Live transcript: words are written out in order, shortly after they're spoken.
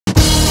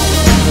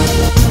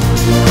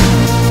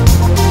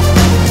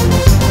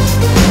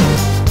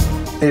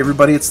Hey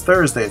everybody, it's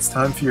Thursday. It's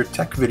time for your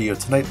tech video.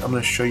 Tonight I'm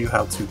going to show you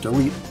how to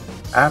delete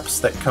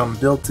apps that come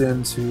built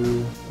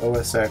into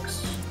OS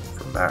X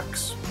for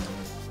Macs.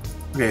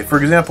 Okay, for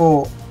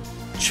example,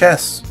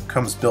 Chess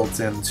comes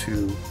built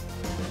into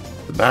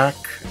the Mac,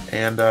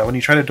 and when you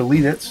try to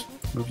delete it,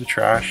 move to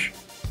trash,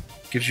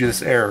 it gives you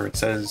this error. It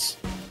says,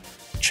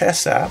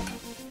 Chess app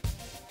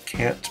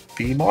can't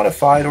be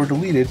modified or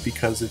deleted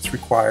because it's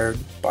required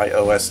by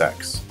OS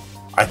X.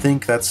 I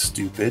think that's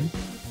stupid.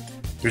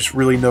 There's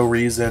really no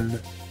reason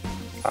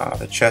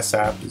the Chess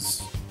app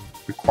is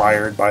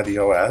required by the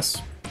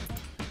OS.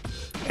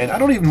 And I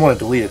don't even want to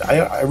delete it.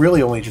 I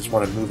really only just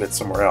want to move it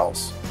somewhere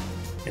else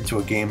into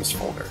a games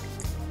folder.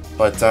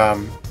 But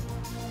I'm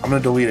going to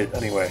delete it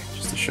anyway,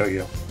 just to show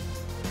you.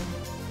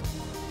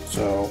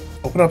 So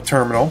open up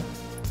Terminal,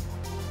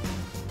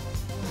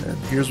 and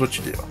here's what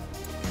you do.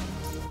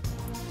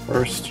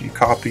 First, you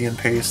copy and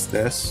paste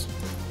this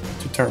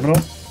to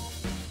Terminal.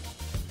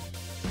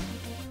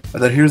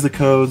 And then here's the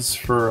codes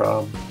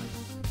for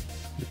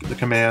the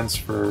commands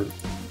for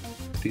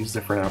these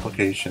different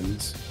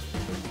applications.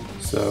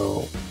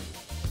 So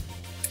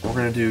we're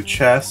going to do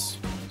Chess.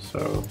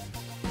 So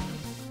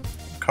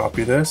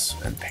copy this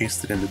and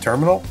paste it into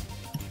Terminal.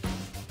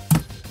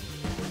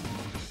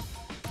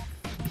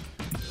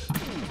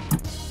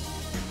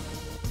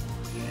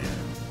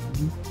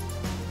 And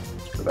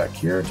let's go back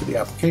here to the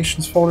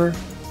applications folder.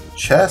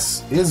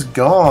 Chess is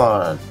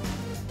gone.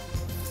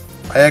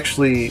 I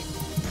actually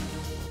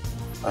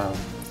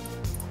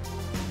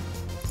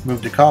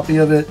moved a copy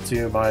of it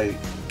to my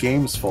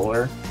games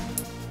folder,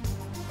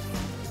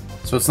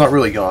 so it's not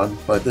really gone,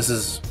 but this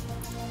is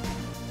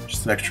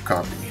just an extra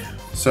copy.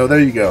 So there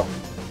you go.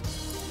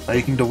 Now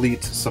you can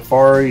delete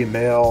Safari,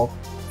 Mail,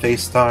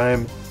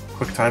 FaceTime,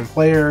 QuickTime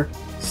Player,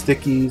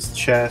 Stickies,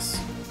 Chess,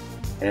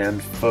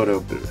 and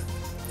Photo Booth.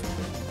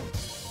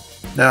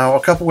 Now,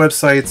 a couple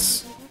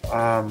websites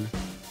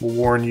will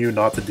warn you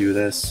not to do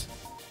this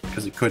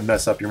because it could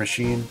mess up your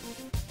machine,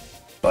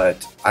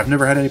 but I've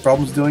never had any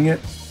problems doing it,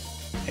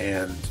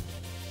 and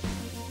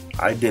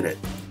I did it.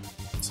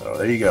 So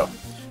there you go.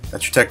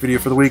 That's your tech video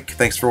for the week.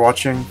 Thanks for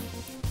watching.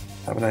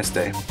 Have a nice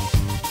day.